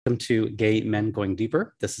Welcome to Gay Men Going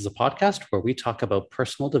Deeper. This is a podcast where we talk about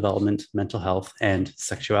personal development, mental health, and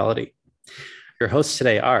sexuality. Your hosts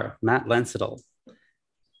today are Matt Lancidel,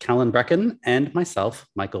 Callan Brecken, and myself,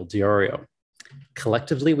 Michael Diorio.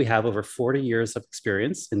 Collectively, we have over 40 years of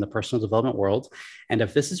experience in the personal development world. And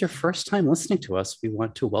if this is your first time listening to us, we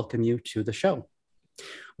want to welcome you to the show.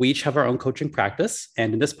 We each have our own coaching practice.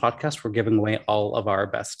 And in this podcast, we're giving away all of our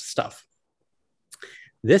best stuff.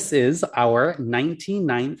 This is our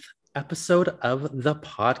 99th episode of the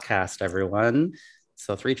podcast, everyone.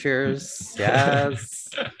 So 3 cheers. Yes.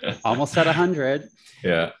 Almost at 100.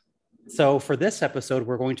 Yeah. So for this episode,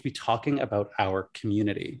 we're going to be talking about our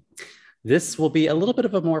community. This will be a little bit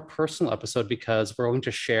of a more personal episode because we're going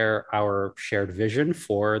to share our shared vision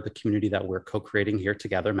for the community that we're co-creating here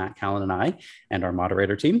together, Matt, Callan, and I, and our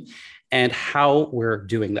moderator team, and how we're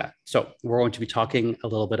doing that. So we're going to be talking a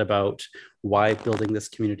little bit about why building this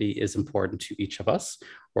community is important to each of us.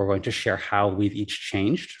 We're going to share how we've each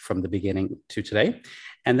changed from the beginning to today.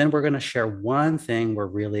 And then we're going to share one thing we're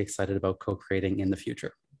really excited about co-creating in the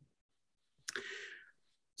future.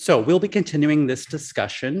 So we'll be continuing this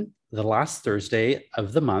discussion the last Thursday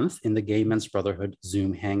of the month in the Gay Men's Brotherhood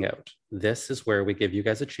Zoom Hangout. This is where we give you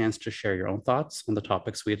guys a chance to share your own thoughts on the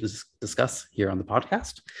topics we discuss here on the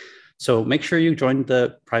podcast. So make sure you join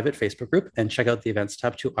the private Facebook group and check out the events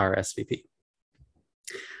tab to RSVP.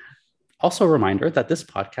 Also a reminder that this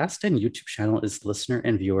podcast and YouTube channel is listener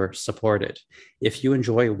and viewer supported. If you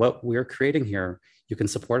enjoy what we're creating here, you can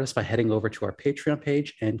support us by heading over to our Patreon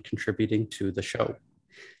page and contributing to the show.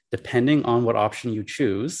 Depending on what option you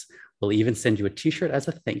choose, we'll even send you a t-shirt as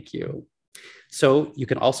a thank you. So you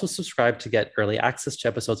can also subscribe to get early access to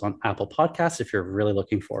episodes on Apple Podcasts if you're really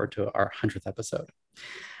looking forward to our 100th episode.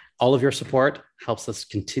 All of your support helps us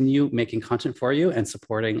continue making content for you and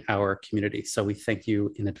supporting our community. So we thank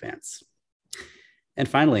you in advance. And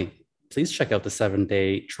finally, please check out the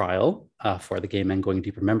 7-day trial for the Gay Men Going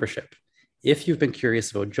Deeper membership. If you've been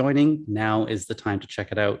curious about joining, now is the time to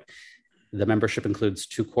check it out. The membership includes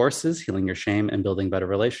 2 courses, Healing Your Shame and Building Better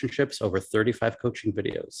Relationships, over 35 coaching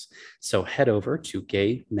videos. So head over to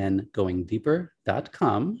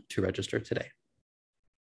gaymengoingdeeper.com to register today.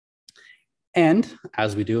 And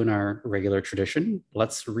as we do in our regular tradition,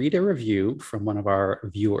 let's read a review from one of our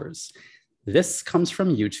viewers. This comes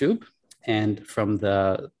from YouTube and from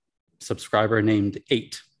the subscriber named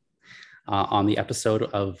 8 on the episode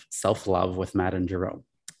of Self-Love with Matt and Jerome.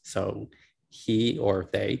 So he or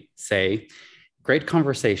they say, "Great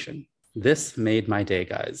conversation. This made my day,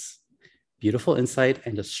 guys. Beautiful insight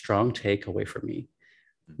and a strong takeaway for me.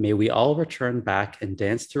 May we all return back and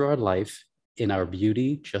dance through our life in our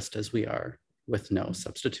beauty just as we are, with no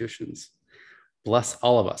substitutions. Bless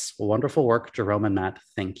all of us. Wonderful work, Jerome and Matt.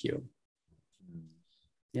 Thank you."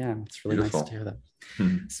 Yeah, it's really nice to hear that.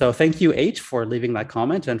 So thank you, 8, for leaving that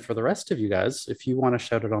comment. And for the rest of you guys, if you want to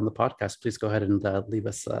shout it on the podcast, please go ahead and leave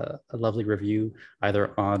us a lovely review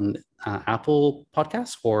either on Apple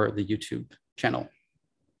Podcasts or the YouTube channel.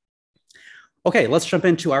 Okay, let's jump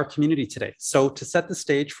into our community today. So to set the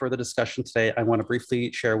stage for the discussion today, I want to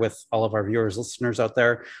briefly share with all of our viewers, listeners out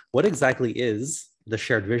there, what exactly is the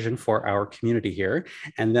shared vision for our community here.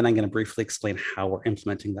 And then I'm going to briefly explain how we're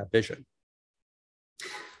implementing that vision.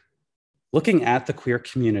 Looking at the queer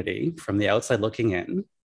community from the outside looking in,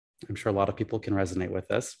 I'm sure a lot of people can resonate with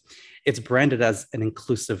this. It's branded as an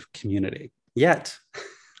inclusive community. Yet,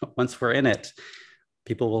 once we're in it,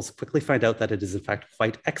 people will quickly find out that it is in fact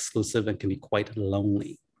quite exclusive and can be quite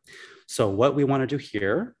lonely. So what we want to do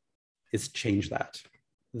here is change that.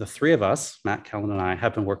 The 3 of us, Matt, Callan, and I,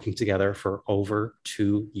 have been working together for over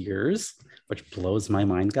 2 years, which blows my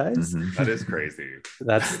mind, guys. Mm-hmm. That is crazy.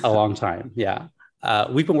 That's a long time, yeah.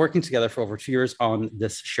 We've been working together for over 2 years on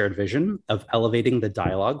this shared vision of elevating the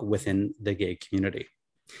dialogue within the gay community.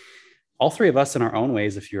 All 3 of us in our own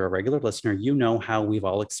ways, if you're a regular listener, you know how we've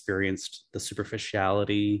all experienced the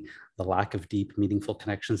superficiality, the lack of deep, meaningful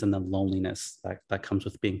connections, and the loneliness that comes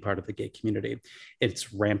with being part of the gay community.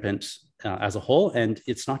 It's rampant as a whole, and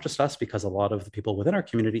it's not just us, because a lot of the people within our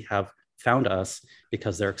community have found us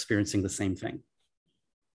because they're experiencing the same thing.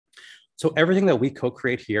 So everything that we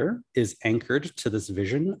co-create here is anchored to this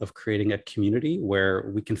vision of creating a community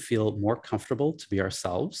where we can feel more comfortable to be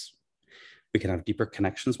ourselves, we can have deeper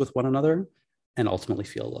connections with one another, and ultimately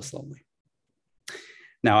feel less lonely.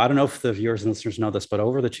 Now, I don't know if the viewers and listeners know this, but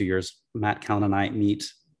over the 2 years, Matt, Callan, and I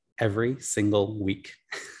meet every single week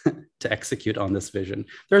to execute on this vision.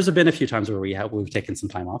 There's been a few times where we've taken some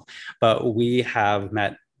time off, but we have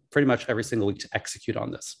met pretty much every single week to execute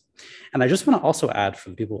on this. And I just want to also add for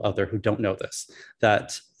the people out there who don't know this,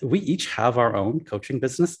 that we each have our own coaching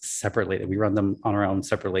business separately, that we run them on our own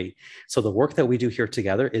separately. So the work that we do here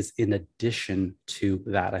together is in addition to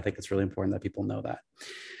that. I think it's really important that people know that.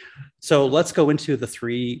 So let's go into the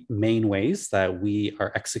three main ways that we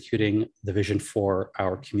are executing the vision for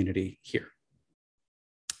our community here.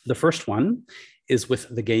 The first one is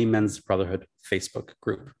with the Gay Men's Brotherhood Facebook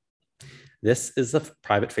group. This is a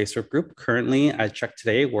private Facebook group. Currently, I checked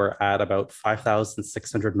today, we're at about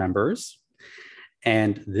 5,600 members.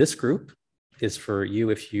 And this group is for you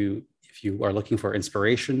if you are looking for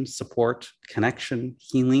inspiration, support, connection,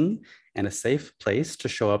 healing, and a safe place to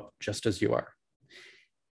show up just as you are.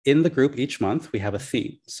 In the group each month, we have a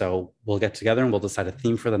theme. So we'll get together and we'll decide a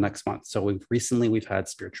theme for the next month. So we've had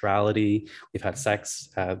spirituality, we've had sex,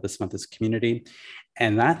 this month is community.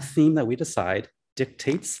 And that theme that we decide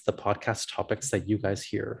dictates the podcast topics that you guys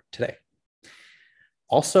hear today.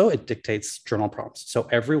 Also, it dictates journal prompts. So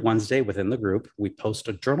every Wednesday within the group, we post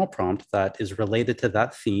a journal prompt that is related to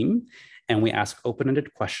that theme. And we ask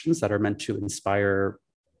open-ended questions that are meant to inspire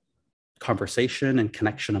conversation and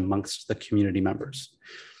connection amongst the community members.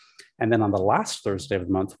 And then on the last Thursday of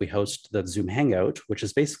the month, we host the Zoom Hangout, which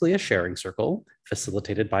is basically a sharing circle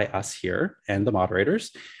facilitated by us here and the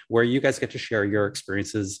moderators, where you guys get to share your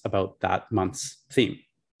experiences about that month's theme.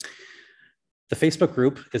 The Facebook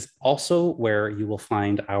group is also where you will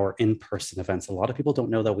find our in-person events. A lot of people don't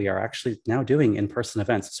know that we are actually now doing in-person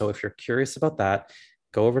events. So if you're curious about that,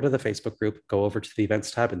 go over to the Facebook group, go over to the events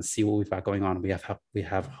tab and see what we've got going on. We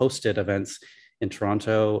have hosted events in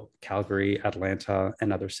Toronto, Calgary, Atlanta,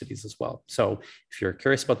 and other cities as well. So if you're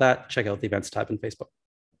curious about that, check out the events tab in Facebook.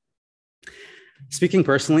 Speaking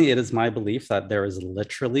personally, it is my belief that there is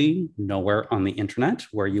literally nowhere on the internet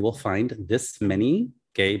where you will find this many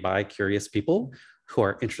gay, bi, curious people who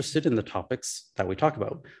are interested in the topics that we talk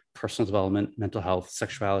about: personal development, mental health,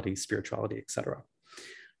 sexuality, spirituality, etc.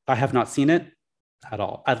 I have not seen it at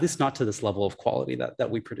all, at least not to this level of quality that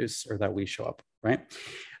we produce or that we show up, right?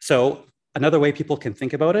 So another way people can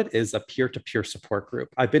think about it is a peer-to-peer support group.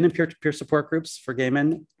 I've been in peer-to-peer support groups for gay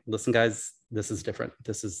men. Listen, guys, this is different.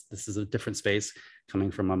 This is a different space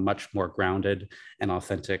coming from a much more grounded and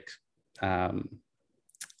authentic,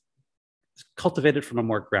 cultivated from a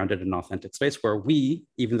more grounded and authentic space where we,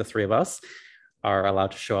 even the three of us, are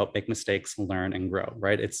allowed to show up, make mistakes, learn, and grow,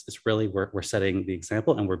 right? It's really, we're setting the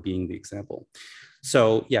example and we're being the example.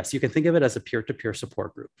 So yes, you can think of it as a peer-to-peer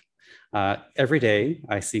support group. Every day,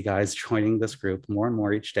 I see guys joining this group more and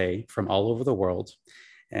more each day from all over the world.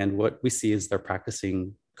 And what we see is they're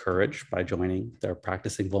practicing courage by joining, they're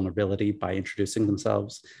practicing vulnerability by introducing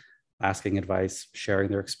themselves, asking advice, sharing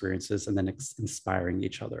their experiences, and then inspiring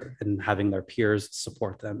each other and having their peers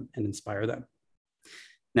support them and inspire them.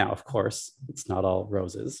 Now, of course, it's not all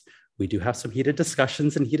roses. We do have some heated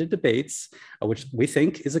discussions and heated debates, which we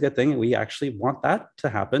think is a good thing. And we actually want that to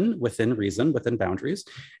happen within reason, within boundaries.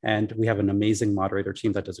 And we have an amazing moderator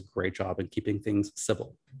team that does a great job in keeping things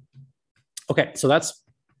civil. Okay, so that's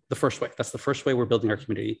the first way. That's the first way we're building our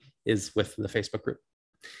community, is with the Facebook group.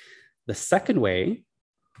 The second way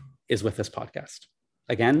is with this podcast.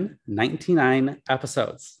 Again, 99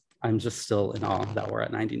 episodes. I'm just still in awe that we're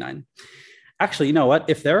at 99. Actually, you know what?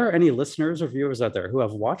 If there are any listeners or viewers out there who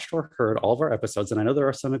have watched or heard all of our episodes, and I know there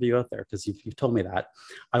are some of you out there because you've told me that,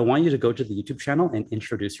 I want you to go to the YouTube channel and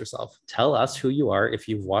introduce yourself. Tell us who you are if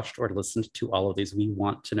you've watched or listened to all of these. We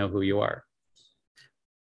want to know who you are.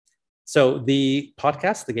 So the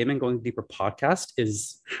podcast, the Gay Men Going Deeper podcast,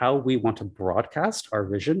 is how we want to broadcast our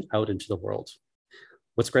vision out into the world.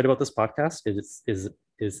 What's great about this podcast is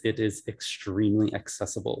it is extremely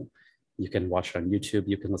accessible. You can watch it on YouTube.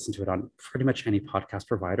 You can listen to it on pretty much any podcast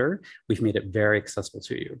provider. We've made it very accessible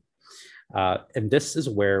to you. And this is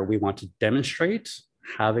where we want to demonstrate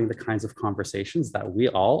having the kinds of conversations that we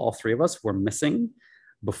all three of us, were missing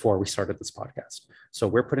before we started this podcast. So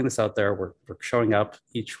we're putting this out there. We're showing up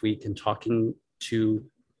each week and talking to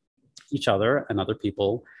each other and other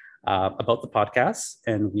people about the podcast,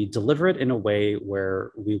 and we deliver it in a way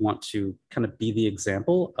where we want to kind of be the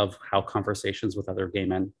example of how conversations with other gay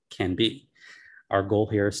men can be. Our goal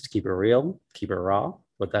here is to keep it real, keep it raw.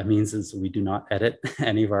 What that means is we do not edit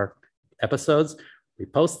any of our episodes. We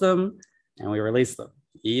post them and we release them,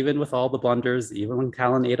 even with all the blunders, even when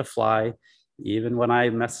Callan ate a fly, even when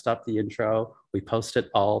I messed up the intro. We post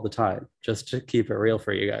it all the time just to keep it real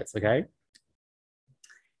for you guys, okay?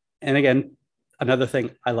 And again, another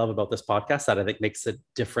thing I love about this podcast that I think makes it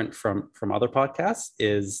different from other podcasts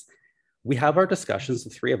is we have our discussions, the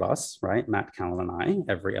three of us, right? Matt, Callan, and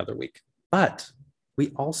I, every other week. But we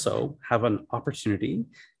also have an opportunity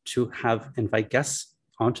to invite guests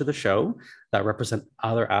onto the show that represent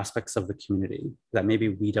other aspects of the community that maybe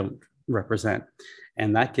we don't represent.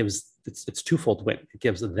 And that gives, it's twofold win. It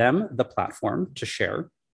gives them the platform to share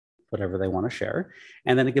whatever they want to share.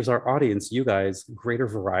 And then it gives our audience, you guys, greater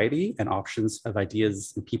variety and options of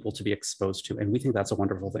ideas and people to be exposed to. And we think that's a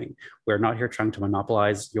wonderful thing. We're not here trying to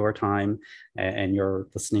monopolize your time and your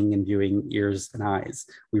listening and viewing ears and eyes.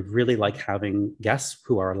 We really like having guests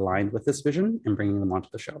who are aligned with this vision and bringing them onto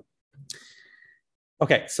the show.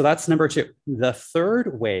 Okay, so that's number two. The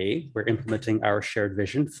third way we're implementing our shared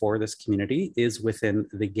vision for this community is within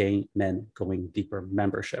the Gay Men Going Deeper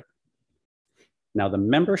membership. Now, the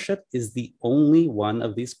membership is the only one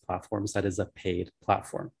of these platforms that is a paid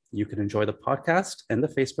platform. You can enjoy the podcast and the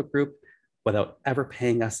Facebook group without ever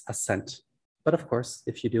paying us a cent. But of course,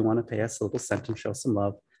 if you do want to pay us a little cent and show some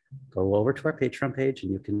love, go over to our Patreon page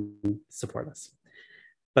and you can support us.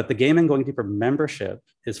 But the Gay Men Going Deeper membership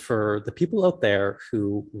is for the people out there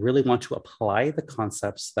who really want to apply the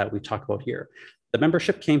concepts that we talk about here. The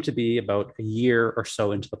membership came to be about a year or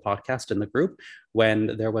so into the podcast in the group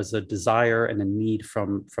when there was a desire and a need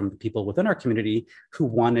from the people within our community who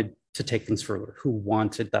wanted to take things further, who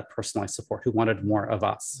wanted that personalized support, who wanted more of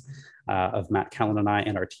us, of Matt, Callan, and I,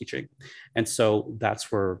 and our teaching. And so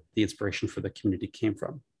that's where the inspiration for the community came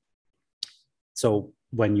from. So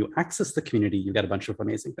when you access the community, you get a bunch of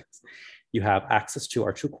amazing things. You have access to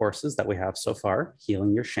our two courses that we have so far,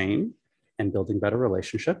 Healing Your Shame and Building Better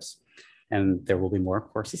Relationships. And there will be more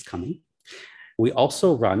courses coming. We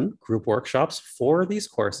also run group workshops for these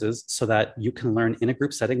courses so that you can learn in a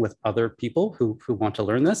group setting with other people who want to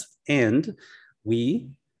learn this. And we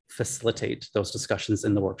facilitate those discussions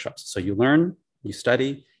in the workshops. So you learn, you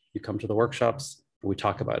study, you come to the workshops, and we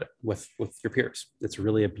talk about it with your peers. It's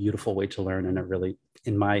really a beautiful way to learn, and it really,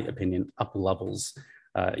 in my opinion, up levels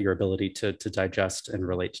your ability to digest and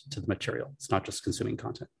relate to the material. It's not just consuming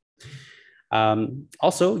content.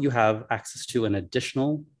 Also, you have access to an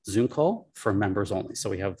additional Zoom call for members only. So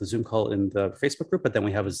we have the Zoom call in the Facebook group, but then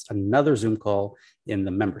we have another Zoom call in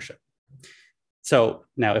the membership. So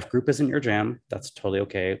now if group isn't your jam, that's totally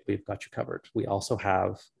okay. We've got you covered. We also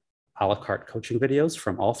have a la carte coaching videos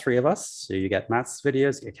from all three of us. So you get Matt's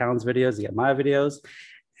videos, you get Callan's videos, you get my videos,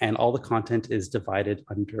 and all the content is divided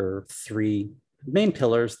under three main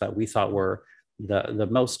pillars that we thought were the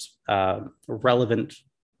most relevant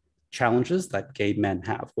challenges that gay men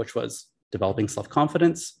have, which was developing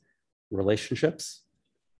self-confidence, relationships,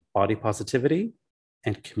 body positivity,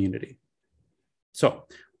 and community. So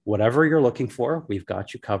whatever you're looking for, we've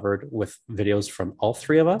got you covered with videos from all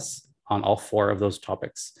three of us on all four of those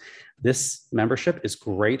topics. This membership is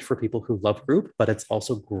great for people who love group, but it's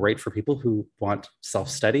also great for people who want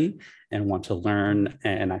self-study and want to learn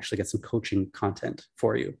and actually get some coaching content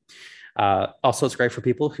for you. Also, it's great for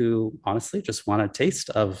people who honestly just want a taste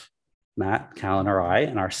of Matt, Callan, or I,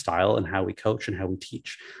 and our style and how we coach and how we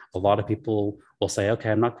teach. A lot of people will say,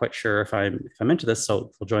 okay, I'm not quite sure if I'm into this,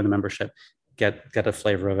 so they'll join the membership, get a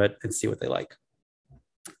flavor of it and see what they like.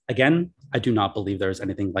 Again, I do not believe there's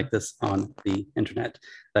anything like this on the internet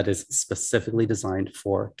that is specifically designed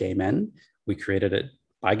for gay men. We created it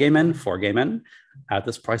by gay men, for gay men, at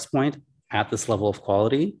this price point, at this level of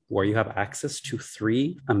quality, where you have access to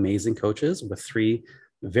three amazing coaches with three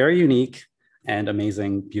very unique and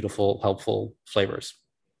amazing, beautiful, helpful flavors.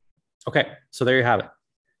 Okay, so there you have it.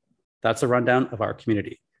 That's a rundown of our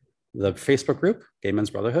community. The Facebook group, Gay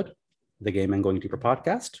Men's Brotherhood, the Gay Men Going Deeper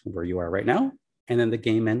podcast, where you are right now, and then the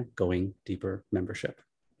Gay Men Going Deeper membership.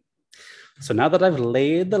 So now that I've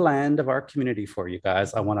laid the land of our community for you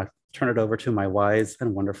guys, I want to turn it over to my wise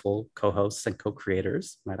and wonderful co-hosts and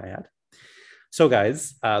co-creators, might I add. So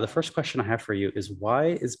guys, the first question I have for you is, why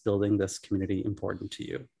is building this community important to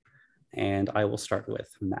you? And I will start with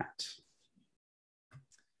Matt.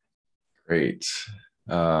 Great.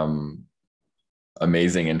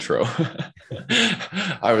 Amazing intro.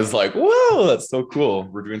 I was like, whoa, that's so cool.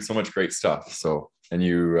 We're doing so much great stuff. So, and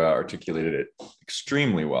you articulated it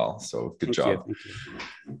extremely well. So good job. Thank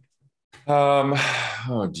you.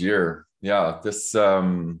 Oh dear. Yeah, this,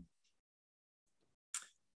 I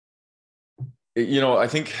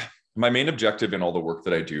think my main objective in all the work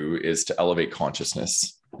that I do is to elevate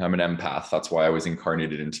consciousness. I'm an empath. That's why I was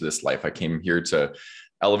incarnated into this life. I came here to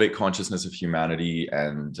elevate consciousness of humanity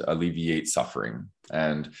and alleviate suffering.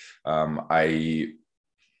 And I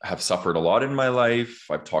have suffered a lot in my life.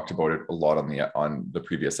 I've talked about it a lot on the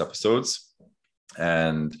previous episodes.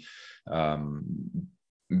 And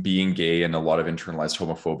being gay and a lot of internalized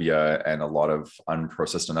homophobia and a lot of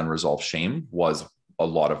unprocessed and unresolved shame was a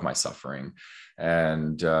lot of my suffering.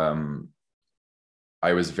 And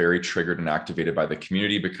I was very triggered and activated by the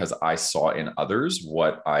community because I saw in others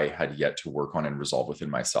what I had yet to work on and resolve within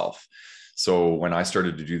myself. So when I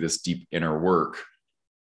started to do this deep inner work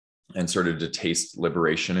and started to taste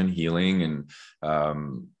liberation and healing,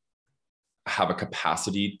 and have a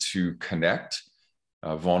capacity to connect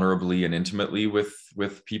vulnerably and intimately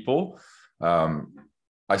with people,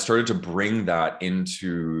 I started to bring that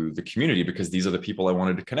into the community because these are the people I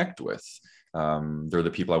wanted to connect with. They're the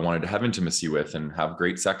people I wanted to have intimacy with and have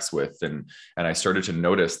great sex with. And I started to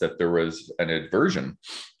notice that there was an aversion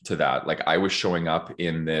to that. Like I was showing up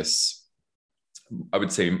in this, I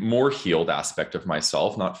would say, more healed aspect of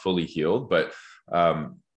myself, not fully healed, but,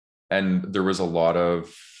 and there was a lot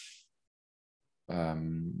of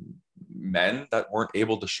men that weren't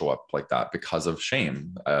able to show up like that because of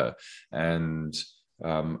shame, and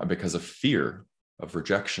because of fear of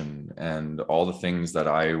rejection and all the things that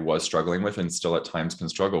I was struggling with and still at times can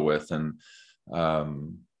struggle with. And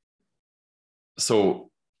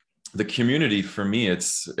so the community for me,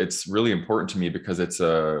 it's really important to me because it's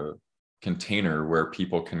a container where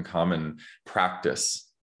people can come and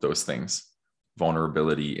practice those things: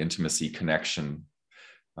 vulnerability, intimacy, connection,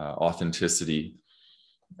 authenticity.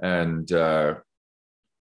 And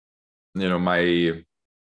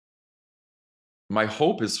my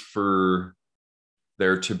hope is for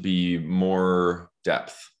there to be more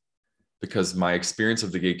depth, because my experience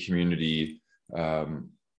of the gay community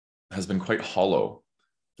has been quite hollow.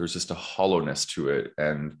 There's just a hollowness to it.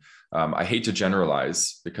 And I hate to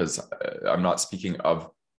generalize because I'm not speaking of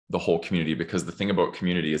the whole community, because the thing about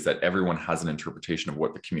community is that everyone has an interpretation of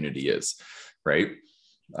what the community is, right?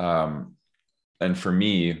 And for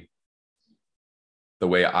me, the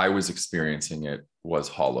way I was experiencing it was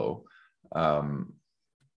hollow. And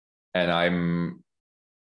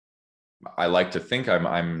I like to think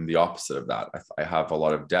I'm the opposite of that. I have a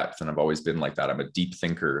lot of depth, and I've always been like that. I'm a deep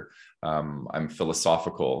thinker. I'm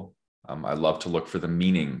philosophical. I love to look for the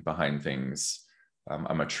meaning behind things.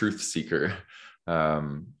 I'm a truth seeker.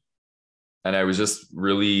 And I was just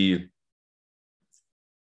really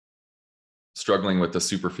struggling with the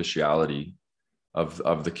superficiality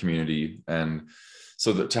of the community. And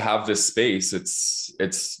so to have this space,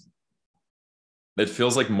 it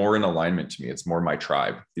feels like more in alignment to me. It's more my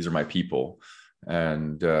tribe. These are my people.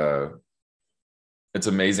 And it's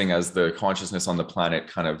amazing as the consciousness on the planet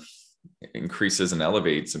kind of increases and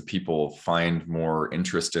elevates, and people find more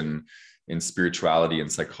interest in spirituality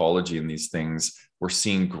and psychology and these things, we're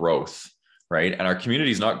seeing growth, right? And our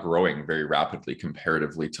community is not growing very rapidly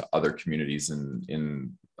comparatively to other communities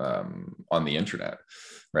on the internet,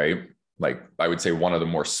 right? Like I would say one of the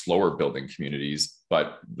more slower building communities.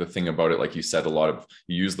 But the thing about it, like you said, you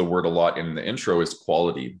use the word a lot in the intro, is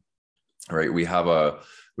quality, right? We have a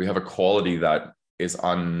quality that is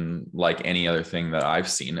unlike any other thing that I've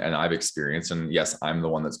seen and I've experienced. And yes, I'm the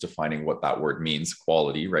one that's defining what that word means,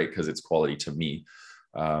 quality, right? Because it's quality to me.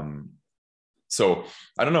 So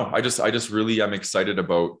I don't know. I just really am excited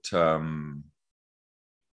about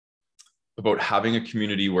having a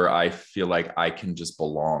community where I feel like I can just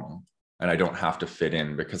belong and I don't have to fit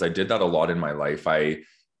in, because I did that a lot in my life. I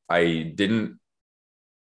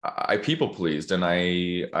people pleased, and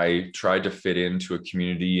I tried to fit into a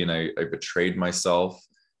community, and I betrayed myself.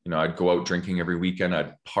 I'd go out drinking every weekend.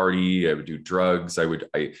 I'd party. I would do drugs. I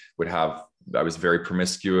was very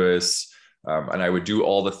promiscuous. And I would do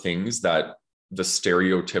all the things that the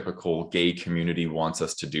stereotypical gay community wants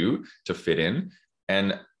us to do to fit in.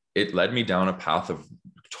 And it led me down a path of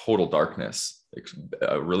total darkness,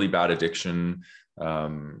 a really bad addiction,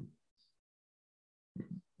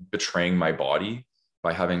 betraying my body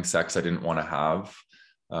by having sex I didn't want to have,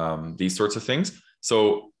 these sorts of things.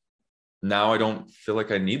 So now I don't feel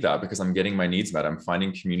like I need that, because I'm getting my needs met. I'm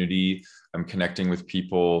finding community, I'm connecting with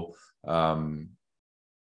people,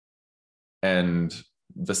 and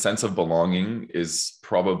the sense of belonging is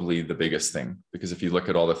probably the biggest thing, because if you look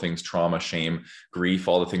at all the things, trauma, shame, grief,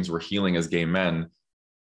 all the things we're healing as gay men,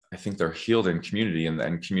 I think they're healed in community,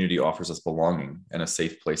 and community offers us belonging and a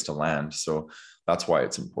safe place to land. So that's why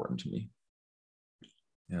it's important to me.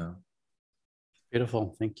 Yeah.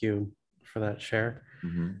 Beautiful. Thank you for that share.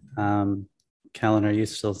 Mm-hmm. Callan, are you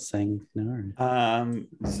still saying no?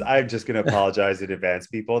 So I'm just going to apologize in advance,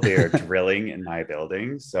 people. They are drilling in my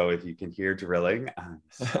building. So if you can hear drilling, I'm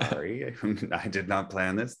sorry. I did not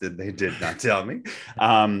plan this. They did not tell me.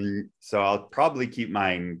 So I'll probably keep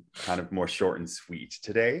mine kind of more short and sweet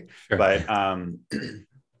today. Sure. But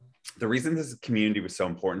the reason this community was so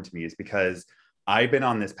important to me is because I've been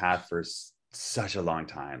on this path for such a long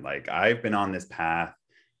time. Like I've been on this path,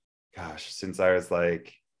 gosh, since I was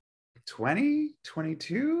like 20,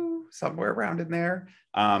 22, somewhere around in there,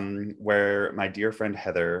 where my dear friend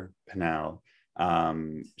Heather Pinnell,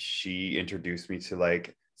 she introduced me to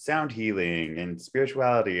like sound healing and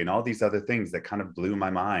spirituality and all these other things that kind of blew my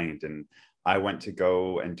mind. And I went to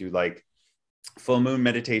go and do like full moon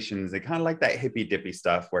meditations and kind of like that hippy dippy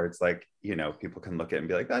stuff where it's like, you know, people can look at it and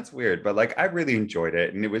be like, that's weird. But like, I really enjoyed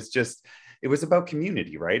it. And it was about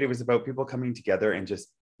community, right? It was about people coming together and just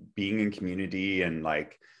being in community and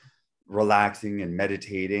like relaxing and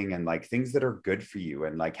meditating and like things that are good for you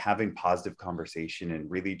and like having positive conversation and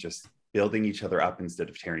really just building each other up instead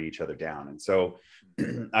of tearing each other down. And so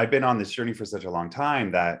I've been on this journey for such a long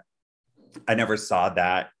time that I never saw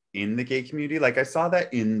that in the gay community. Like I saw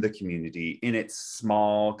that in the community in its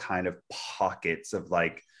small kind of pockets of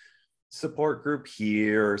like support group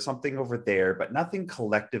here or something over there, but nothing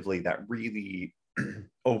collectively that really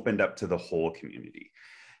opened up to the whole community.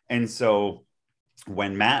 And so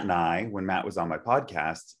when Matt was on my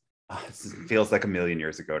podcast, it feels like a million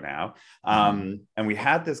years ago now. And we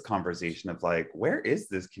had this conversation of like, where is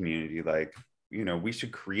this community? Like, you know, we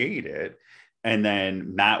should create it. And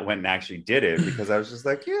then Matt went and actually did it because I was just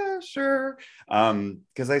like, yeah, sure.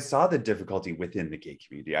 Because I saw the difficulty within the gay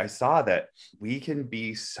community. I saw that we can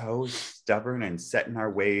be so stubborn and set in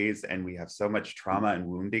our ways, and we have so much trauma and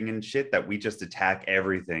wounding and shit that we just attack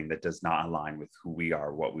everything that does not align with who we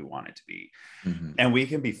are, what we want it to be. Mm-hmm. And we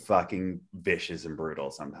can be fucking vicious and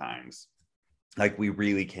brutal sometimes. Like we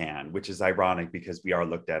really can, which is ironic because we are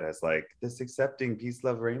looked at as like this accepting peace,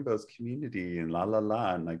 love, rainbows community and la la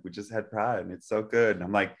la. And like we just had pride and it's so good. And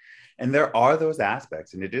I'm like, and there are those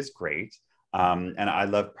aspects and it is great. And I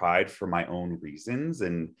love pride for my own reasons.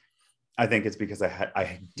 And I think it's because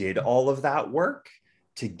I did all of that work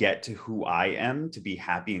to get to who I am, to be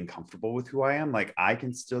happy and comfortable with who I am. Like I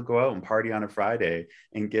can still go out and party on a Friday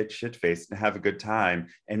and get shit-faced and have a good time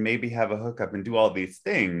and maybe have a hookup and do all these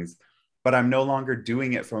things. But I'm no longer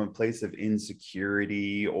doing it from a place of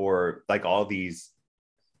insecurity or like all these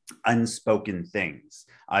unspoken things.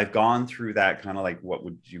 I've gone through that kind of like, what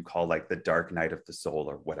would you call like the dark night of the soul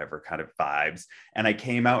or whatever kind of vibes. And I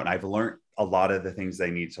came out and I've learned a lot of the things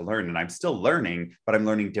I need to learn. And I'm still learning, but I'm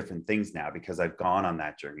learning different things now because I've gone on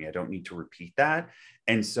that journey. I don't need to repeat that.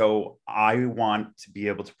 And so I want to be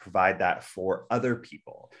able to provide that for other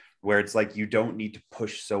people, where it's like, you don't need to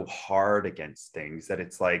push so hard against things that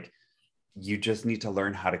it's like, you just need to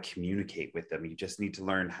learn how to communicate with them. You just need to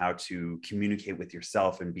learn how to communicate with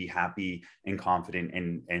yourself and be happy and confident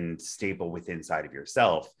and stable within inside of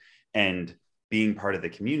yourself. And being part of the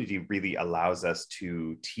community really allows us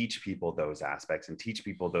to teach people those aspects and teach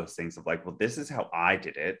people those things of like, well, this is how I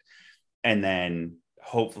did it. And then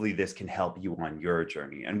hopefully this can help you on your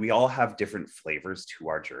journey. And we all have different flavors to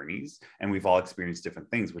our journeys and we've all experienced different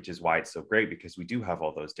things, which is why it's so great because we do have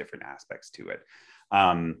all those different aspects to it.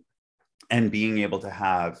 And being able to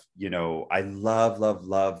have, you know, I love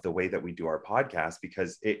the way that we do our podcast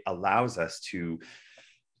because it allows us to,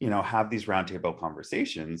 you know, have these roundtable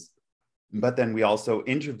conversations, but then we also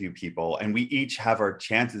interview people and we each have our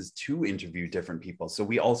chances to interview different people. So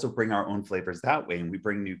we also bring our own flavors that way and we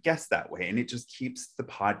bring new guests that way. And it just keeps the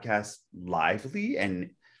podcast lively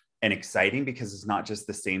and exciting because it's not just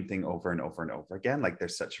the same thing over and over and over again. Like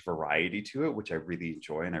there's such a variety to it, which I really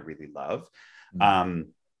enjoy and I really love. Mm-hmm.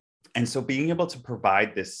 And so being able to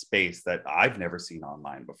provide this space that I've never seen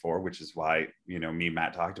online before, which is why, you know, me and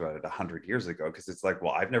Matt talked about it 100 years ago, because it's like,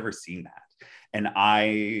 well, I've never seen that. And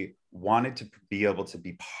I wanted to be able to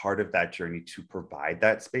be part of that journey to provide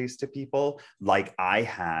that space to people like I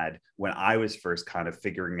had when I was first kind of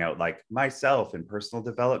figuring out like myself and personal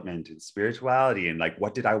development and spirituality and like,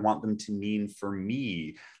 what did I want them to mean for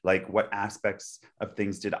me? Like what aspects of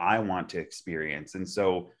things did I want to experience? And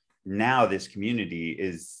so now this community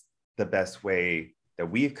is the best way that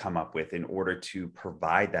we've come up with in order to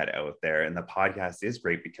provide that out there. And the podcast is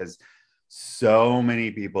great because so many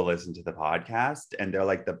people listen to the podcast and they're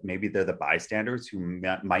like maybe they're the bystanders who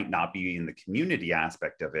might not be in the community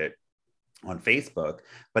aspect of it on Facebook,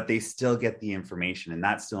 but they still get the information. And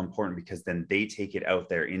that's still important because then they take it out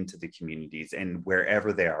there into the communities and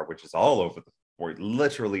wherever they are, which is all over the or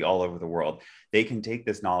literally all over the world, they can take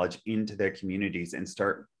this knowledge into their communities and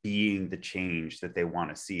start being the change that they want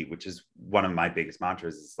to see, which is one of my biggest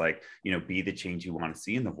mantras is like, you know, be the change you want to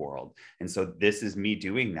see in the world. And so this is me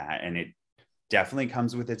doing that. And it definitely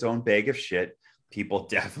comes with its own bag of shit. People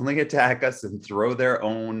definitely attack us and throw their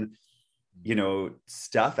own, you know,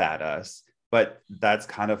 stuff at us. But that's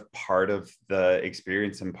kind of part of the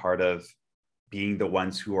experience and part of being the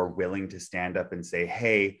ones who are willing to stand up and say,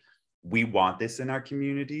 hey, we want this in our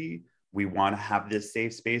community. We want to have this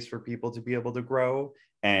safe space for people to be able to grow.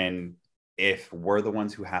 And if we're the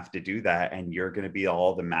ones who have to do that, and you're going to be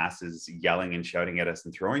all the masses yelling and shouting at us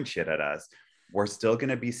and throwing shit at us, we're still going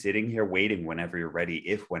to be sitting here waiting whenever you're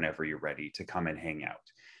ready, whenever you're ready to come and hang out.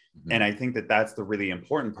 Mm-hmm. And I think that that's the really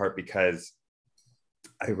important part, because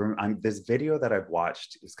this video that I've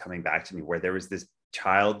watched is coming back to me, where there was this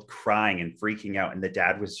child crying and freaking out, and the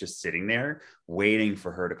dad was just sitting there waiting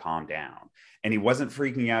for her to calm down. And he wasn't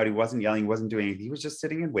freaking out, he wasn't yelling, he wasn't doing anything, he was just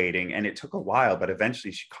sitting and waiting. And it took a while, but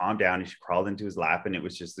eventually she calmed down and she crawled into his lap, and it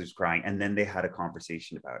was just this crying. And then they had a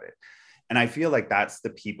conversation about it. And I feel like that's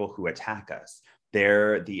the people who attack us.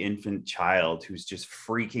 They're the infant child who's just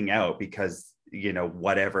freaking out because, you know,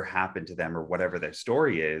 whatever happened to them or whatever their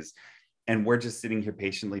story is. And we're just sitting here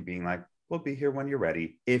patiently being like, we'll be here when you're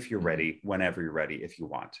ready, if you're ready, whenever you're ready, if you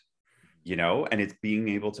want, you know. And it's being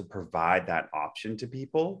able to provide that option to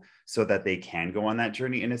people so that they can go on that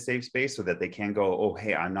journey in a safe space, so that they can go, oh,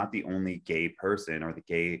 hey, I'm not the only gay person or the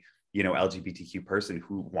gay, you know, LGBTQ person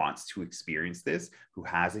who wants to experience this, who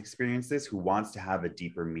has experienced this, who wants to have a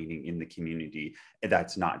deeper meaning in the community. And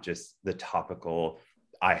that's not just the topical,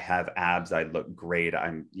 I have abs, I look great,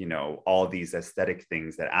 I'm, you know, all these aesthetic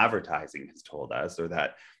things that advertising has told us, or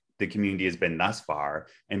that the community has been thus far,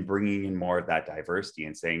 and bringing in more of that diversity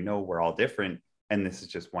and saying, no, we're all different. And this is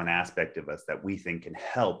just one aspect of us that we think can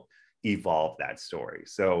help evolve that story.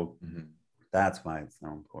 So that's why it's so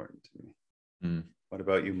important to me. What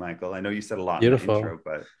about you, Michael? I know you said a lot Beautiful. in the intro,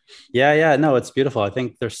 but yeah, no, it's beautiful. I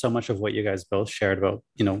think there's so much of what you guys both shared about,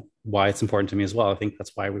 you know, why it's important to me as well. I think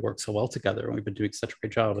that's why we work so well together, and we've been doing such a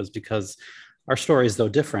great job, is because our stories, though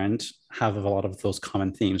different, have a lot of those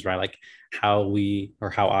common themes, right? Like how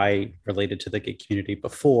I related to the gay community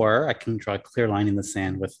before, I can draw a clear line in the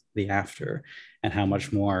sand with the after, and how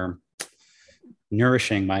much more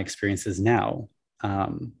nourishing my experience is now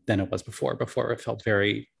than it was before. Before it felt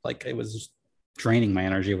very like it was draining my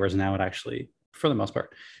energy, whereas now it actually, for the most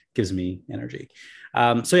part, gives me energy.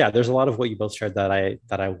 So yeah, there's a lot of what you both shared that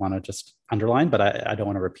I want to just underline, but I don't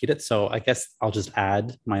want to repeat it. So I guess I'll just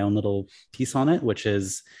add my own little piece on it, which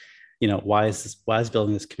is, you know, why is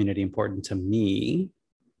building this community important to me?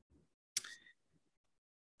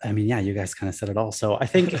 I mean, yeah, you guys kind of said it all. So I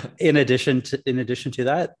think in addition to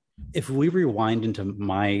that, if we rewind into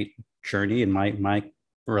my journey and my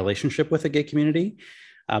relationship with the gay community,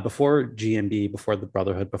 before GMB, before the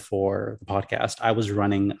Brotherhood, before the podcast, I was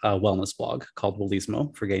running a wellness blog called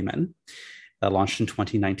Willismo for Gay Men that launched in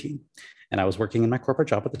 2019. And I was working in my corporate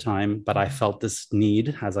job at the time, but I felt this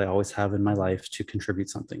need, as I always have in my life, to contribute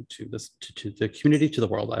something to this, to the community, to the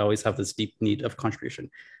world. I always have this deep need of contribution.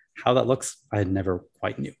 How that looks, I never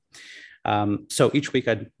quite knew. So each week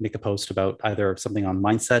I'd make a post about either something on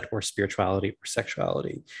mindset or spirituality or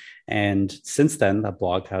sexuality. And since then, that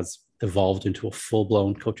blog has evolved into a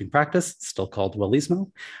full-blown coaching practice, still called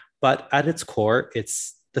Willismo. But at its core,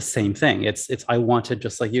 it's the same thing. It's I wanted,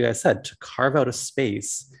 just like you guys said, to carve out a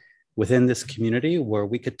space within this community where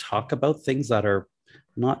we could talk about things that are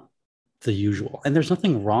not the usual. And there's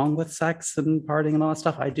nothing wrong with sex and partying and all that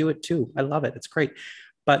stuff. I do it too. I love it. It's great.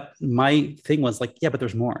 But my thing was like, yeah, but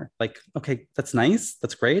there's more. Like, okay, that's nice.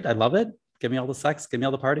 That's great. I love it. Give me all the sex. Give me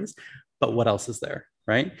all the parties. But what else is there,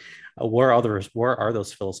 right? Where are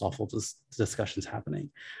those philosophical discussions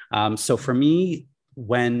happening? So for me,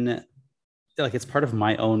 when like it's part of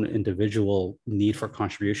my own individual need for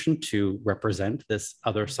contribution to represent this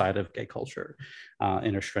other side of gay culture,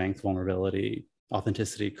 inner strength, vulnerability,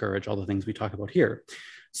 authenticity, courage, all the things we talk about here.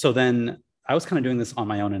 So then I was kind of doing this on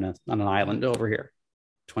my own on an island over here,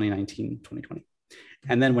 2019, 2020.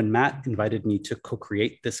 And then when Matt invited me to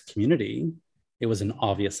co-create this community, it was an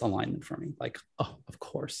obvious alignment for me. Like, oh, of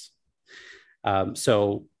course.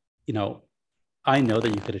 So, you know, I know that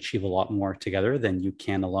you could achieve a lot more together than you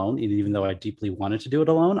can alone. And even though I deeply wanted to do it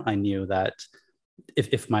alone, I knew that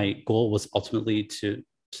if my goal was ultimately to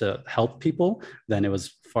help people, then it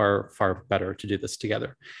was far, far better to do this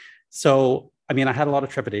together. So, I mean, I had a lot of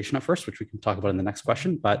trepidation at first, which we can talk about in the next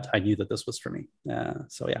question, but I knew that this was for me.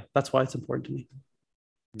 So yeah, that's why it's important to me.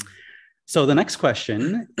 So the next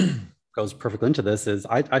question goes perfectly into this is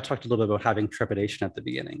I talked a little bit about having trepidation at the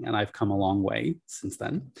beginning, and I've come a long way since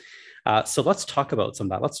then. So let's talk about some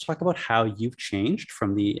of that. Let's talk about how you've changed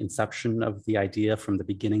from the inception of the idea, from the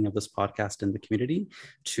beginning of this podcast in the community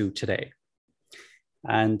to today.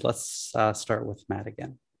 And let's start with Matt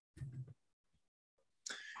again.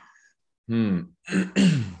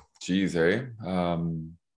 Geez, eh?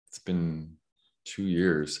 It's been 2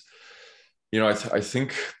 years. You know, I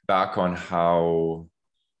think back on how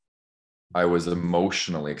I was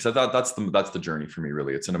emotionally, because I thought that's the journey for me,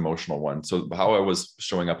 really. It's an emotional one. So how I was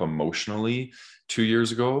showing up emotionally 2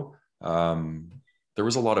 years ago, there there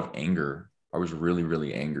was a lot of anger. I was really,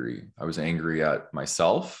 really angry. I was angry at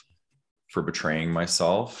myself for betraying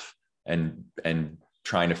myself and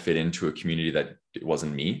trying to fit into a community that it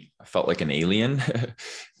wasn't me. I felt like an alien.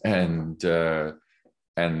 and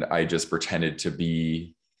I just pretended to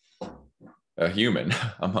be a human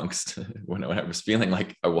amongst when I was feeling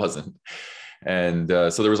like I wasn't. And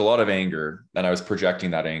so there was a lot of anger, and I was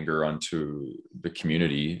projecting that anger onto the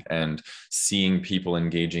community and seeing people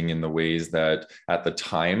engaging in the ways that at the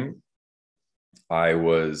time I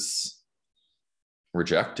was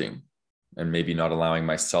rejecting and maybe not allowing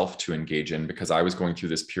myself to engage in, because I was going through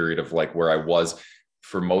this period of like where I was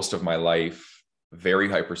for most of my life, very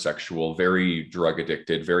hypersexual, very drug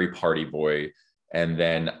addicted, very party boy. And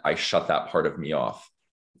then I shut that part of me off.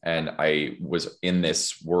 And I was in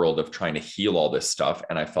this world of trying to heal all this stuff,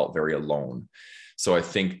 and I felt very alone. So I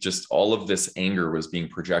think just all of this anger was being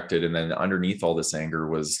projected, and then underneath all this anger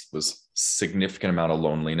was significant amount of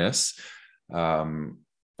loneliness, a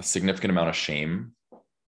significant amount of shame,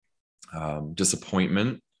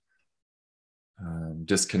 disappointment,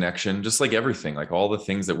 disconnection, just like everything, like all the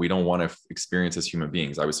things that we don't want to experience as human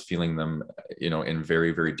beings. I was feeling them, in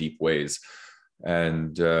very, very deep ways.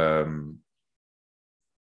 And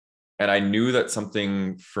I knew that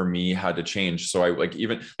something for me had to change. So I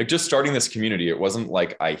even just starting this community, it wasn't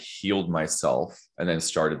like I healed myself and then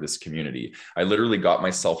started this community. I literally got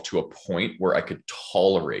myself to a point where I could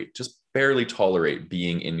just barely tolerate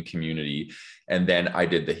being in community. And then I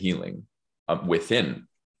did the healing within,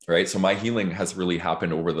 right? So my healing has really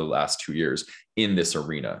happened over the last 2 years in this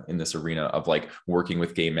arena of like working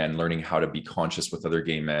with gay men, learning how to be conscious with other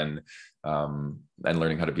gay men, and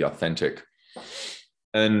learning how to be authentic.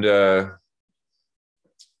 And, as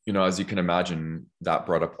you can imagine, that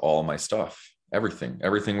brought up all my stuff.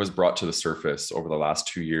 Everything was brought to the surface over the last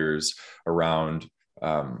 2 years around,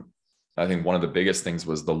 I think one of the biggest things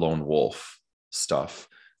was the lone wolf stuff.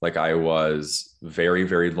 Like I was very,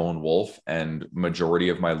 very lone wolf, and majority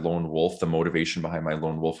of my lone wolf, the motivation behind my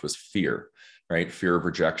lone wolf was fear, right? Fear of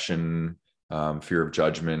rejection, fear of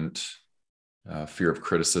judgment, fear of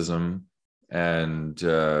criticism. And,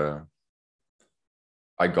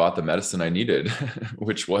 I got the medicine I needed,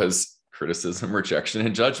 which was criticism, rejection,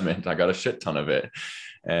 and judgment. I got a shit ton of it.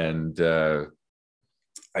 And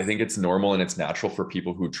I think it's normal and it's natural for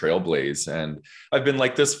people who trailblaze. And I've been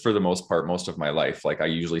like this for the most part, most of my life. Like I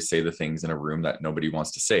usually say the things in a room that nobody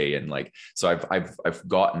wants to say. And like, so I've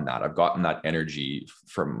gotten that energy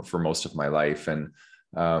for most of my life. And,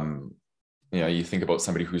 you think about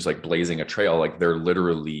somebody who's like blazing a trail, like they're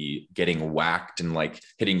literally getting whacked and like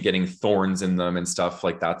getting thorns in them and stuff.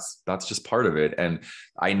 Like that's just part of it. And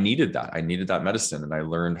I needed that medicine. And I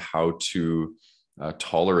learned how to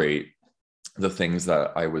tolerate the things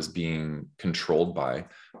that I was being controlled by,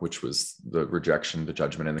 which was the rejection, the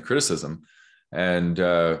judgment, and the criticism. And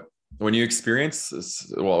when you experience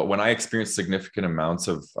this, when I experienced significant amounts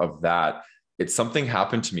of that, something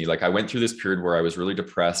happened to me. Like I went through this period where I was really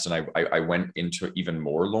depressed, and I went into even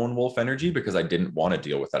more lone wolf energy because I didn't want to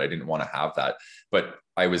deal with that. I didn't want to have that, but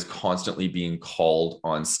I was constantly being called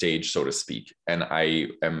on stage, so to speak. And I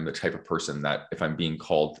am the type of person that if I'm being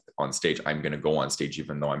called on stage, I'm going to go on stage,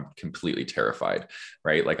 even though I'm completely terrified,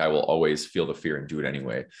 right? Like I will always feel the fear and do it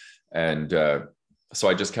anyway. And so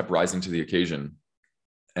I just kept rising to the occasion.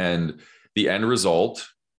 And the end result,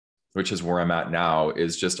 which is where I'm at now,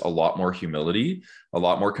 is just a lot more humility, a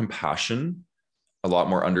lot more compassion, a lot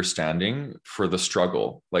more understanding for the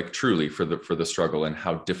struggle, like truly for the struggle and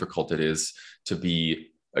how difficult it is to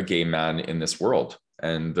be a gay man in this world.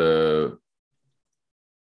 And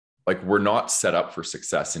like we're not set up for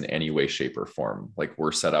success in any way, shape, or form. Like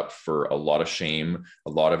we're set up for a lot of shame, a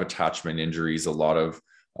lot of attachment injuries, a lot of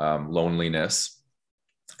loneliness.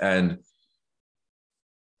 And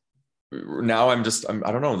now I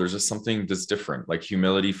don't know, there's just something that's different. Like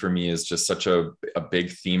humility for me is just such a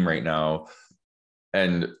big theme right now.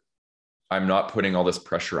 And I'm not putting all this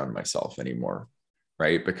pressure on myself anymore,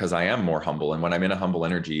 right? Because I am more humble. And when I'm in a humble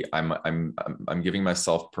energy, I'm giving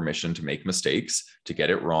myself permission to make mistakes, to get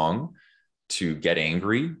it wrong, to get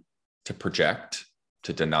angry, to project,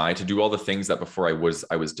 to deny, to do all the things that before I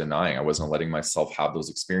was denying. I wasn't letting myself have those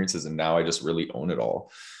experiences. And now I just really own it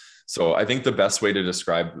all. So I think the best way to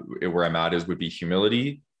describe where I'm at would be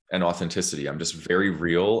humility and authenticity. I'm just very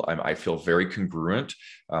real. I feel very congruent.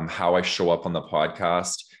 How I show up on the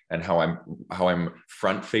podcast and how I'm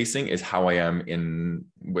front facing is how I am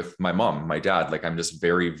with my mom, my dad. Like I'm just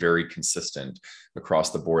very, very consistent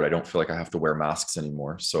across the board. I don't feel like I have to wear masks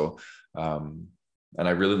anymore. So, and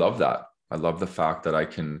I really love that. I love the fact that I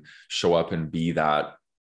can show up and be that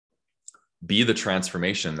be the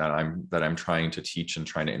transformation that I'm trying to teach and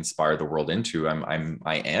trying to inspire the world into.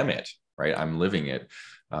 I am it, right? I'm living it.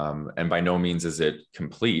 And by no means is it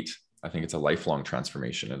complete. I think it's a lifelong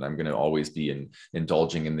transformation, and I'm going to always be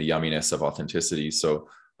indulging in the yumminess of authenticity. So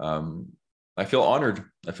I feel honored.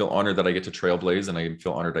 I feel honored that I get to trailblaze, and I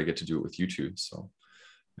feel honored I get to do it with you too. So,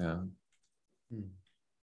 yeah.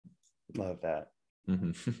 Love that.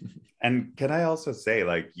 Mm-hmm. And can I also say,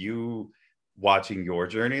 like, you watching your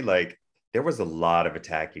journey, like, there was a lot of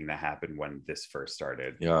attacking that happened when this first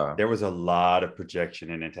started. Yeah. There was a lot of projection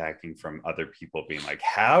and attacking from other people being like,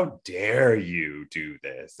 how dare you do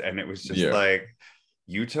this? And it was just like,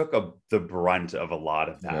 you took the brunt of a lot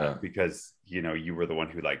of that because, you know, you were the one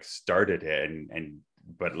who like started it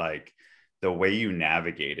but like the way you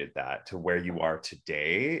navigated that to where you are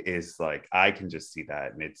today is like, I can just see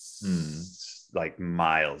that. And it's like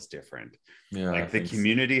miles different. Yeah. Like the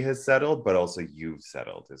community has settled, but also you've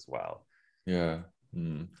settled as well. Yeah.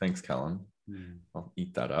 Thanks, Kellen. I'll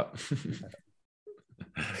eat that up.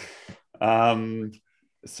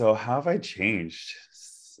 So how have I changed?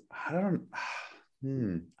 I don't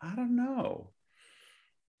know.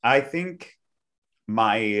 I think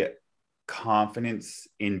my confidence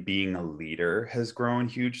in being a leader has grown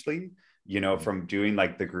hugely, you know, from doing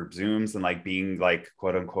like the group Zooms and like being like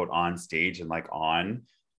quote unquote on stage and like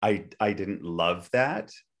I didn't love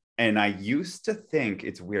that. And I used to think,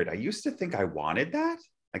 it's weird, I used to think I wanted that.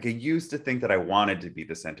 Like I used to think that I wanted to be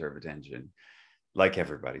the center of attention, like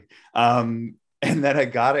everybody. And then I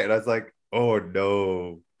got it and I was like, oh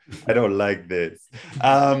no, I don't like this.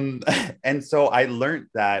 And so I learned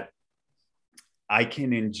that I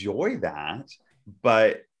can enjoy that,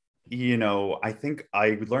 but you know, I think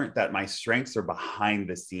I learned that my strengths are behind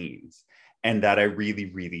the scenes and that I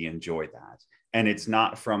really, really enjoy that. And it's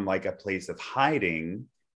not from like a place of hiding.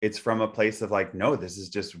 It's from a place of like, no, this is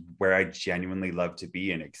just where I genuinely love to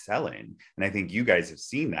be and excel in. And I think you guys have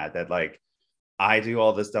seen that like I do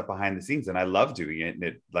all this stuff behind the scenes and I love doing it. And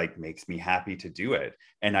it like makes me happy to do it.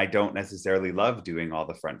 And I don't necessarily love doing all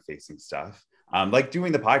the front facing stuff. Like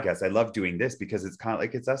doing the podcast, I love doing this because it's kind of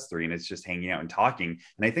like it's us three and it's just hanging out and talking.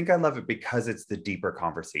 And I think I love it because it's the deeper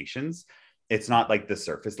conversations. It's not like the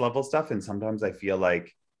surface level stuff. And sometimes I feel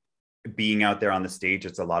like being out there on the stage,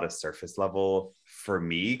 it's a lot of surface level for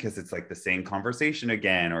me because it's like the same conversation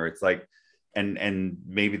again, or it's like, and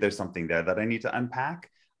maybe there's something there that I need to unpack.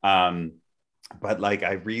 But like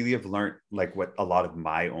I really have learned like what a lot of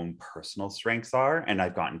my own personal strengths are, and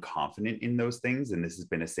I've gotten confident in those things, and this has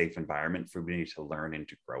been a safe environment for me to learn and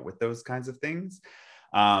to grow with those kinds of things.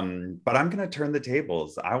 But I'm going to turn the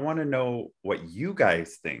tables. I want to know what you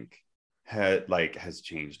guys think has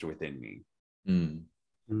changed within me.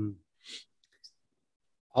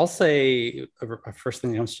 I'll say a first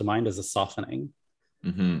thing that comes to mind is a softening.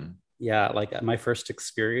 Yeah, like my first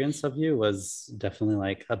experience of you was definitely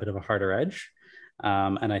like a bit of a harder edge.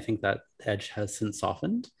 And I think that edge has since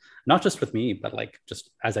softened, not just with me, but like just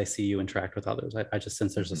as I see you interact with others, I just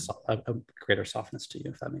sense there's a greater softness to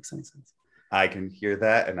you, if that makes any sense. I can hear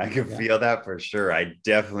that and I can feel that for sure. I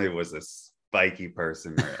definitely was a spiky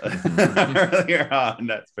person earlier on,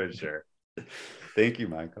 that's for sure. Thank you,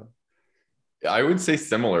 Michael. I would say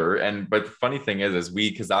similar. But the funny thing is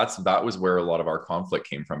because that was where a lot of our conflict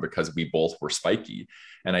came from, because we both were spiky.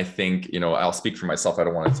 And I think, you know, I'll speak for myself. I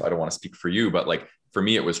don't want to speak for you, but like for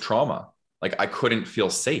me, it was trauma. Like I couldn't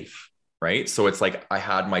feel safe. Right. So it's like I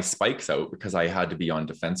had my spikes out because I had to be on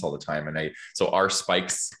defense all the time. And so our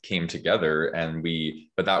spikes came together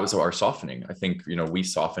but that was our softening. I think, you know, we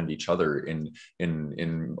softened each other in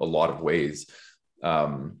a lot of ways.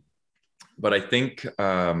 But I think,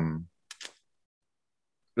 I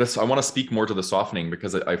want to speak more to the softening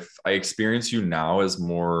because I experience you now as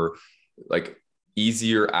more like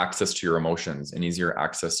easier access to your emotions and easier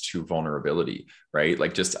access to vulnerability, right?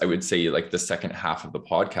 Like just, I would say like the second half of the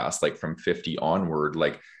podcast, like from 50 onward,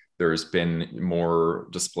 like there's been more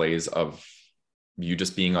displays of you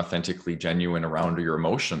just being authentically genuine around your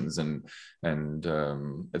emotions. And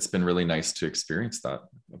it's been really nice to experience that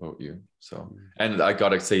about you. So, and I got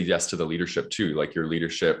to say yes to the leadership too, like your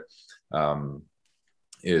leadership, I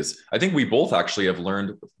think we both actually have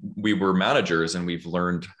learned, we were managers and we've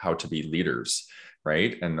learned how to be leaders,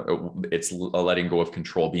 right? And it's a letting go of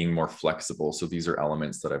control, being more flexible. So these are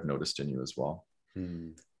elements that I've noticed in you as well.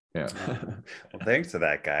 Yeah. Well, thanks for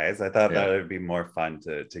that, guys. I thought that would be more fun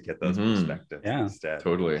to get those perspectives instead.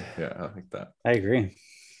 Totally. Yeah, I like that. I agree.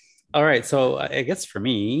 All right. So I guess for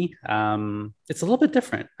me, it's a little bit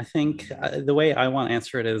different. I think the way I want to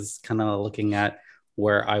answer it is kind of looking at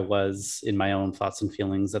where I was in my own thoughts and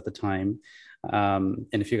feelings at the time. And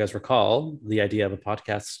if you guys recall, the idea of a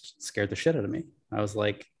podcast scared the shit out of me. I was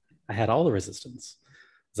like, I had all the resistance.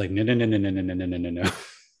 It's like, no, no, no, no, no, no, no, no, no, no.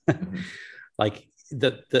 Like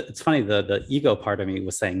it's funny, the ego part of me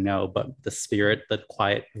was saying no, but the spirit, the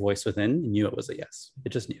quiet voice within knew it was a yes. It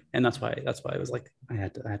just knew. And that's why I was like, I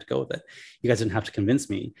had to go with it. You guys didn't have to convince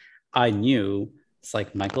me. I knew. It's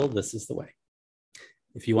like, Michael, this is the way.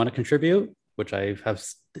 If you want to contribute, which I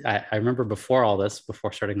remember before all this,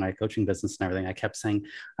 before starting my coaching business and everything, I kept saying,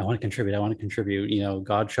 I want to contribute. I want to contribute. You know,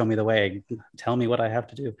 God, show me the way. Tell me what I have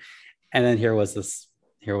to do. And then here was this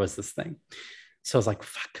thing. So I was like,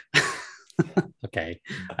 fuck. Okay,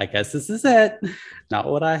 I guess this is it. Not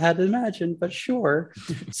what I had imagined, but sure.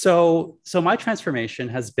 So my transformation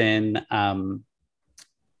has been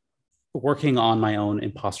working on my own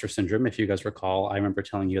imposter syndrome. If you guys recall, I remember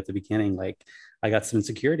telling you at the beginning, like, I got some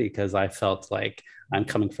insecurity because I felt like I'm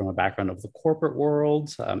coming from a background of the corporate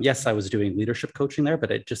world. Yes, I was doing leadership coaching there,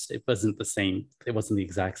 but it wasn't the same. It wasn't the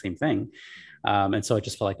exact same thing. And so I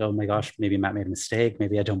just felt like, oh my gosh, maybe Matt made a mistake.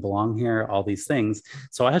 Maybe I don't belong here, all these things.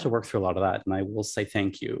 So I had to work through a lot of that. And I will say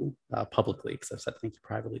thank you publicly, because I've said thank you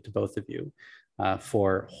privately to both of you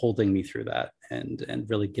for holding me through that and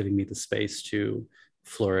really giving me the space to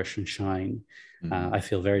flourish and shine. I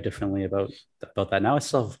feel very differently about that now. I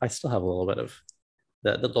still have a little bit of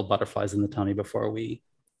the little butterflies in the tummy before we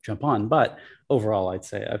jump on, but overall, I'd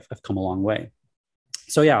say I've come a long way.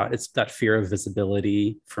 So yeah, it's that fear of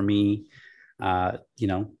visibility for me. You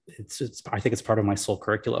know, I think it's part of my soul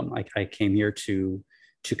curriculum. I came here to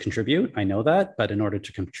contribute. I know that, but in order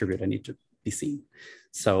to contribute, I need to be seen.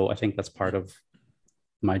 So I think that's part of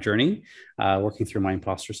my journey, working through my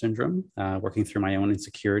imposter syndrome, working through my own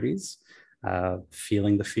insecurities,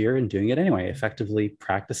 feeling the fear and doing it anyway, effectively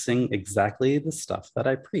practicing exactly the stuff that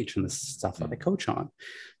I preach and the stuff that I coach on.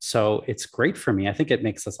 So it's great for me. I think it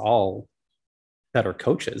makes us all better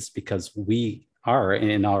coaches because we are,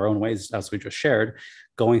 in our own ways, as we just shared,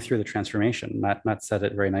 going through the transformation. Matt said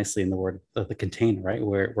it very nicely in the word of the container, right?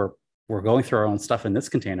 We're going through our own stuff in this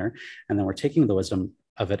container, and then we're taking the wisdom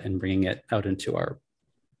of it and bringing it out into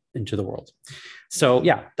the world. So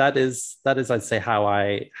yeah, that is I'd say how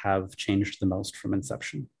I have changed the most from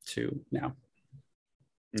inception to now.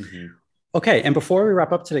 Okay, and before we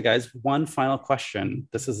wrap up today, guys, one final question.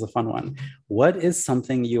 This is a fun one. What is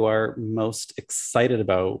something you are most excited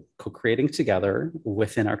about co-creating together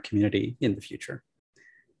within our community in the future?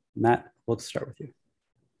 Matt, we'll start with you.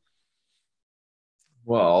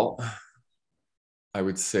 Well, I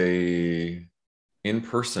would say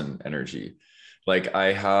in-person energy. Like,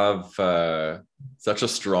 I have such a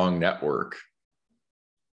strong network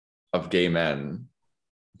of gay men,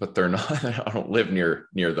 but they're not, I don't live near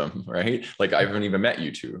them, right? Like, I haven't even met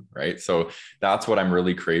you two, right? So that's what I'm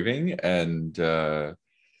really craving. And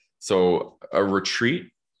so a retreat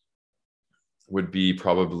would be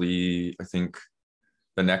probably, I think,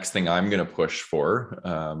 the next thing I'm going to push for.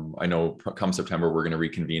 I know come September, we're going to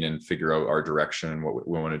reconvene and figure out our direction and what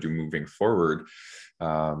we want to do moving forward.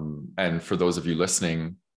 And for those of you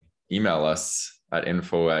listening, email us at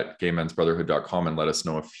info@gaymensbrotherhood.com and let us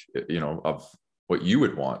know if, you know, of what you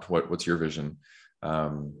would want, what's your vision.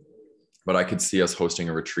 But I could see us hosting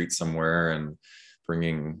a retreat somewhere and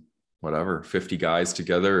bringing 50 guys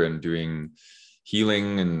together and doing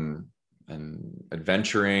healing and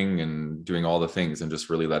adventuring and doing all the things and just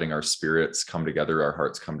really letting our spirits come together, our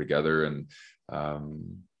hearts come together. And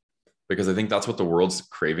because I think that's what the world's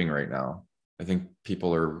craving right now. I think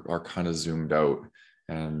people are kind of zoomed out,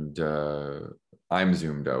 and I'm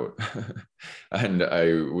zoomed out. And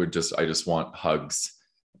I just want hugs,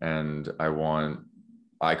 and I want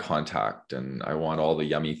eye contact, and I want all the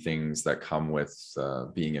yummy things that come with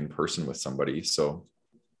being in person with somebody. So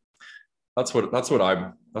that's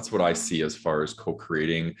what I see as far as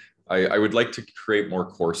co-creating. I would like to create more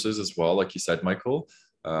courses as well, like you said, Michael,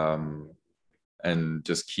 and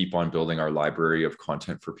just keep on building our library of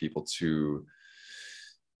content for people to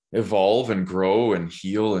evolve and grow and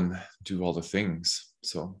heal and do all the things.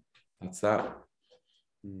 So that's that. How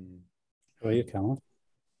about you, Callum?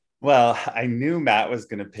 Well, I knew Matt was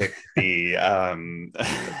going to pick the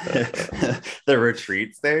the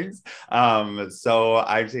retreats things. So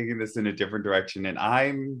I'm taking this in a different direction, and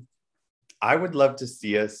I would love to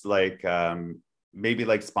see us like maybe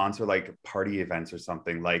like sponsor like party events or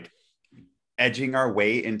something, like edging our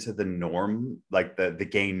way into the norm, like the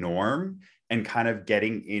gay norm, and kind of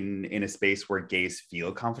getting in a space where gays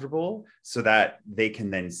feel comfortable so that they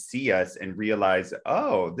can then see us and realize,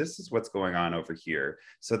 oh, this is what's going on over here,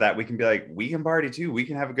 so that we can be like, we can party too, we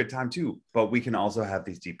can have a good time too, but we can also have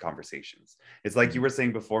these deep conversations. It's like you were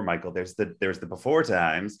saying before, Michael, there's the before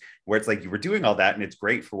times where it's like you were doing all that and it's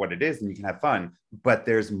great for what it is and you can have fun, but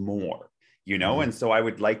there's more, you know? And so I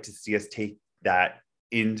would like to see us take that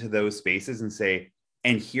into those spaces and say,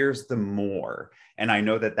 and here's the more. And I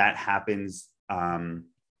know that happens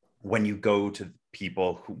when you go to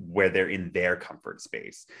people where they're in their comfort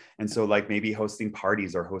space. And so like maybe hosting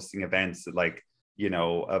parties or hosting events, like, you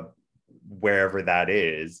know, wherever that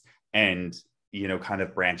is, and, you know, kind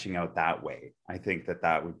of branching out that way. I think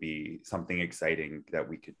that would be something exciting that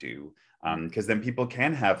we could do. Because then people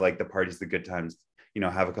can have like the parties, the good times, you know,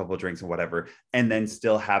 have a couple of drinks and whatever, and then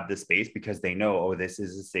still have the space because they know, oh, this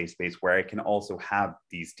is a safe space where I can also have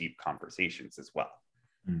these deep conversations as well.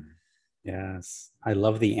 Yes. I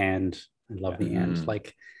love the and. I love the and.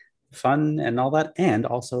 Like fun and all that, and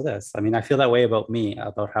also this. I mean, I feel that way about me,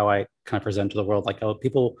 about how I kind of present to the world. Like, oh,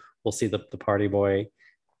 people will see the party boy,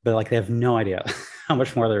 but like they have no idea how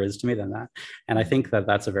much more there is to me than that. And I think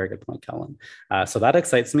that's a very good point, Kellen. So that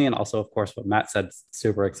excites me. And also, of course, what Matt said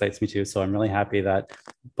super excites me too. So I'm really happy that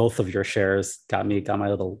both of your shares got my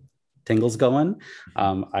little tingles going.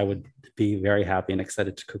 I would be very happy and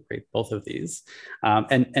excited to co-create both of these.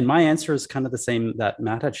 And my answer is kind of the same that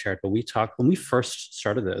Matt had shared, but we talked when we first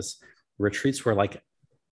started this, retreats were like,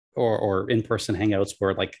 or in-person hangouts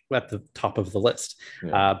were like at the top of the list.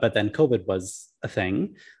 But then COVID was a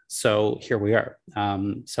thing. So here we are.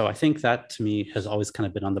 So I think that to me has always kind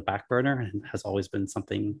of been on the back burner and has always been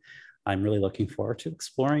something I'm really looking forward to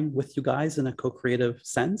exploring with you guys in a co-creative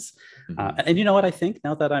sense. And you know what I think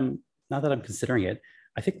now that I'm considering it,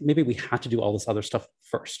 I think maybe we had to do all this other stuff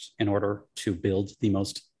first in order to build the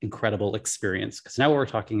most incredible experience. Because now what we're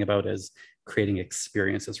talking about is creating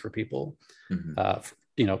experiences for people,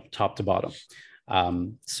 you know, top to bottom.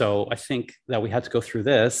 So I think that we had to go through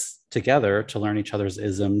this together to learn each other's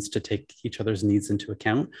isms, to take each other's needs into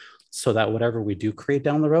account, so that whatever we do create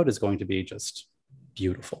down the road is going to be just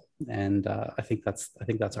beautiful. And I think that's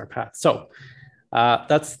our path. So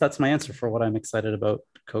that's my answer for what I'm excited about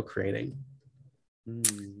co-creating.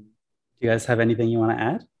 Do you guys have anything you want to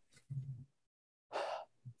add?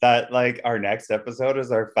 That like our next episode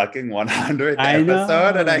is our fucking 100th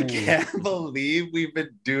episode, and I can't believe we've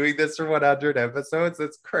been doing this for 100 episodes.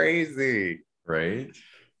 It's crazy, right?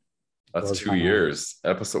 That's 2 years.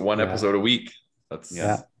 One episode a week. That's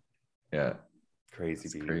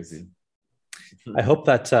crazy. Crazy. I hope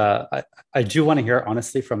that I do want to hear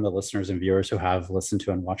honestly from the listeners and viewers who have listened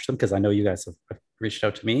to and watched them, because I know you guys have reached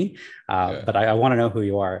out to me, but I want to know who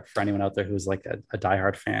you are. For anyone out there who's like a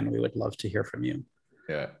diehard fan, we would love to hear from you.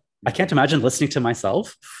 I can't imagine listening to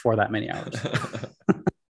myself for that many hours.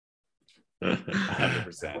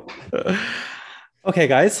 100%. Okay,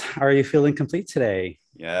 guys, are you feeling complete today?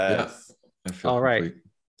 Yes. All right. Complete.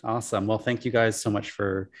 Awesome. Well, thank you guys so much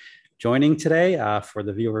for joining today. For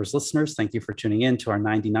the viewers, listeners, thank you for tuning in to our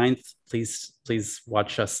 99th. Please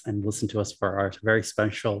watch us and listen to us for our very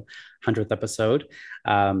special 100th episode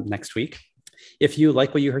next week. If you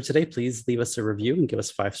like what you heard today, please leave us a review and give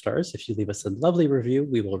us 5 stars. If you leave us a lovely review,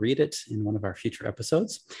 we will read it in one of our future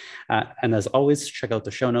episodes. And as always, check out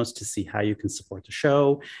the show notes to see how you can support the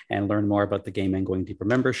show and learn more about the Gay Men Going Deeper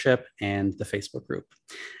membership and the Facebook group.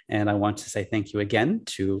 And I want to say thank you again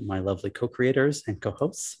to my lovely co-creators and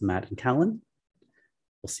co-hosts, Matt and Callan.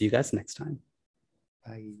 We'll see you guys next time.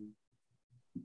 Bye.